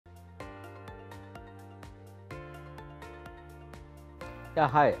Yeah,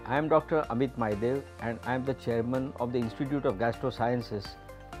 hi, I am Dr. Amit Maydeo and I am the chairman of the Institute of Gastrosciences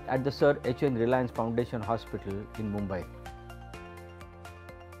at the Sir H.N. Reliance Foundation Hospital in Mumbai.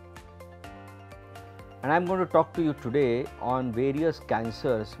 And I am going to talk to you today on various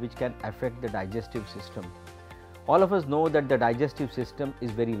cancers which can affect the digestive system. All of us know that the digestive system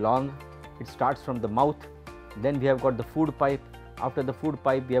is very long. It starts from the mouth, then we have got the food pipe. After the food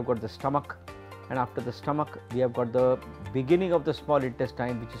pipe, we have got the stomach, and after the stomach, we have got the beginning of the small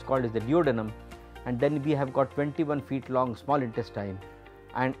intestine, which is called as the duodenum, and then we have got 21 feet long small intestine,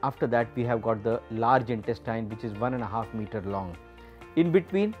 and after that, we have got the large intestine, which is 1.5 meter long. In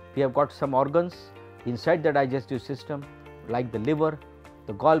between, we have got some organs inside the digestive system, like the liver,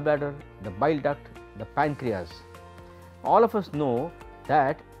 the gallbladder, the bile duct, the pancreas. All of us know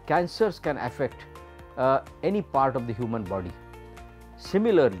that cancers can affect any part of the human body.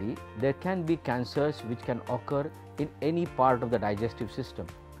 Similarly, there can be cancers which can occur in any part of the digestive system.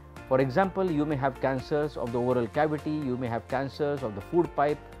 For example, you may have cancers of the oral cavity, you may have cancers of the food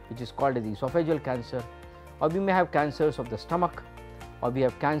pipe, which is called as esophageal cancer, or we may have cancers of the stomach, or we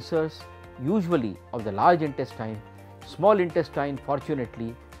have cancers usually of the large intestine. Small intestine,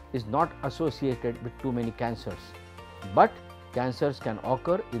 fortunately, is not associated with too many cancers, but cancers can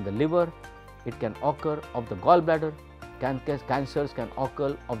occur in the liver, it can occur of the gallbladder, cancers can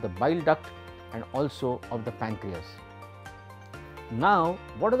occur of the bile duct and also of the pancreas. Now,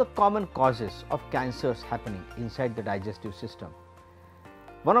 what are the common causes of cancers happening inside the digestive system?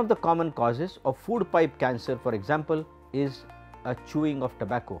 One of the common causes of food pipe cancer, for example, is a chewing of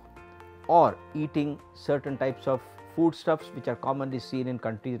tobacco or eating certain types of foodstuffs which are commonly seen in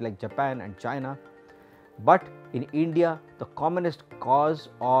countries like Japan and China. But in India, the commonest cause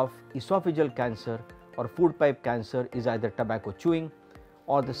of esophageal cancer or food pipe cancer is either tobacco chewing,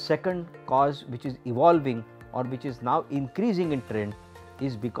 or the second cause, which is evolving or which is now increasing in trend,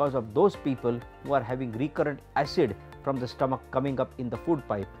 is because of those people who are having recurrent acid from the stomach coming up in the food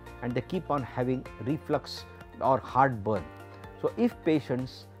pipe, and they keep on having reflux or heartburn. So if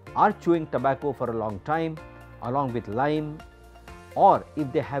patients are chewing tobacco for a long time along with lime, or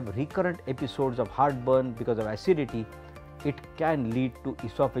if they have recurrent episodes of heartburn because of acidity, it can lead to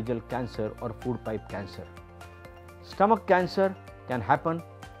esophageal cancer or food pipe cancer. Stomach cancer can happen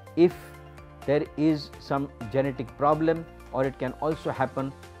if there is some genetic problem, or it can also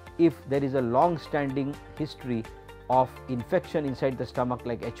happen if there is a long standing history of infection inside the stomach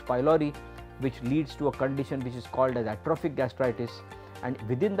like H. pylori, which leads to a condition which is called as atrophic gastritis, and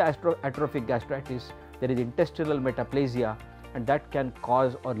within the atrophic gastritis there is intestinal metaplasia, and that can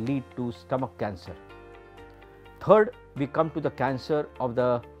cause or lead to stomach cancer. Third, we come to the cancer of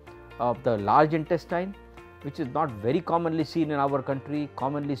the large intestine, which is not very commonly seen in our country,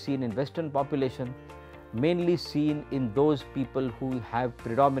 commonly seen in Western population, mainly seen in those people who have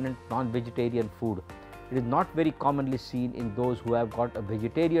predominant non-vegetarian food. It is not very commonly seen in those who have got a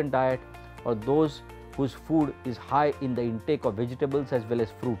vegetarian diet or those whose food is high in the intake of vegetables as well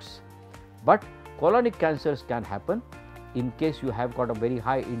as fruits. But colonic cancers can happen in case you have got a very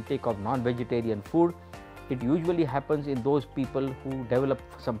high intake of non-vegetarian food. It usually happens in those people who develop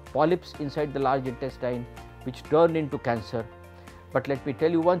some polyps inside the large intestine, which turn into cancer. But let me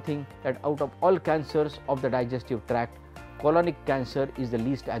tell you one thing, that out of all cancers of the digestive tract, colonic cancer is the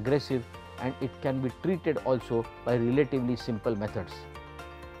least aggressive, and it can be treated also by relatively simple methods.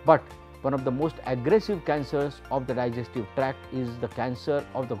 But one of the most aggressive cancers of the digestive tract is the cancer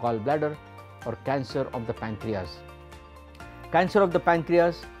of the gallbladder or cancer of the pancreas. Cancer of the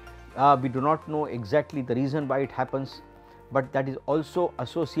pancreas, we do not know exactly the reason why it happens, but that is also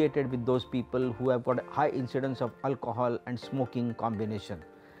associated with those people who have got a high incidence of alcohol and smoking combination.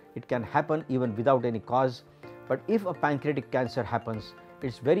 It can happen even without any cause, but if a pancreatic cancer happens, it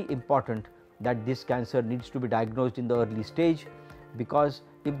is very important that this cancer needs to be diagnosed in the early stage, because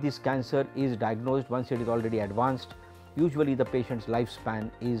if this cancer is diagnosed once it is already advanced, usually the patient's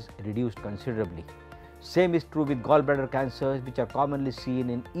lifespan is reduced considerably. Same is true with gallbladder cancers, which are commonly seen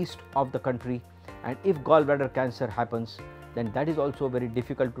in east of the country, and if gallbladder cancer happens, then that is also very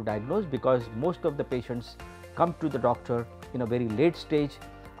difficult to diagnose, because most of the patients come to the doctor in a very late stage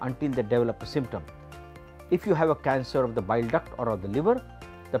until they develop a symptom. If you have a cancer of the bile duct or of the liver,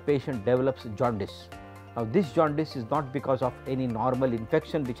 the patient develops jaundice. Now this jaundice is not because of any normal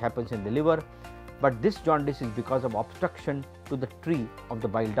infection which happens in the liver, but this jaundice is because of obstruction to the tree of the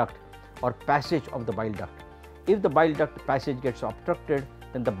bile duct or passage of the bile duct. If the bile duct passage gets obstructed,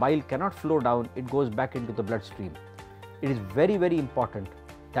 then the bile cannot flow down, it goes back into the bloodstream. It is very, very important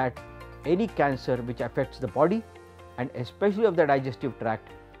that any cancer which affects the body and especially of the digestive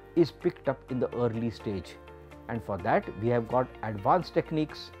tract is picked up in the early stage. and for that we have got advanced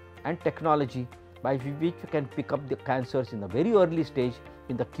techniques and technology by which we can pick up the cancers in the very early stage,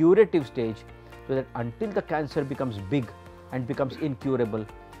 in the curative stage, so that until the cancer becomes big and becomes incurable,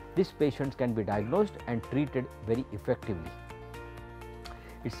 these patients can be diagnosed and treated very effectively.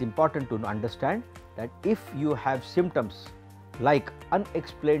 It is important to understand that if you have symptoms like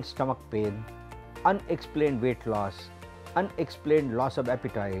unexplained stomach pain, unexplained weight loss, unexplained loss of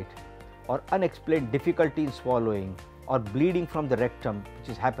appetite, or unexplained difficulty in swallowing, or bleeding from the rectum which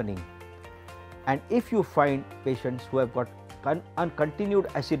is happening, and if you find patients who have got continued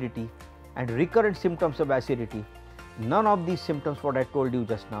acidity and recurrent symptoms of acidity, none of these symptoms what I told you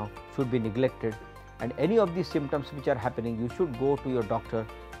just now should be neglected, and any of these symptoms which are happening, you should go to your doctor,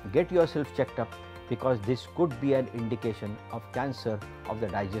 get yourself checked up, because this could be an indication of cancer of the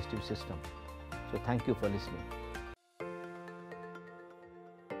digestive system. So, thank you for listening.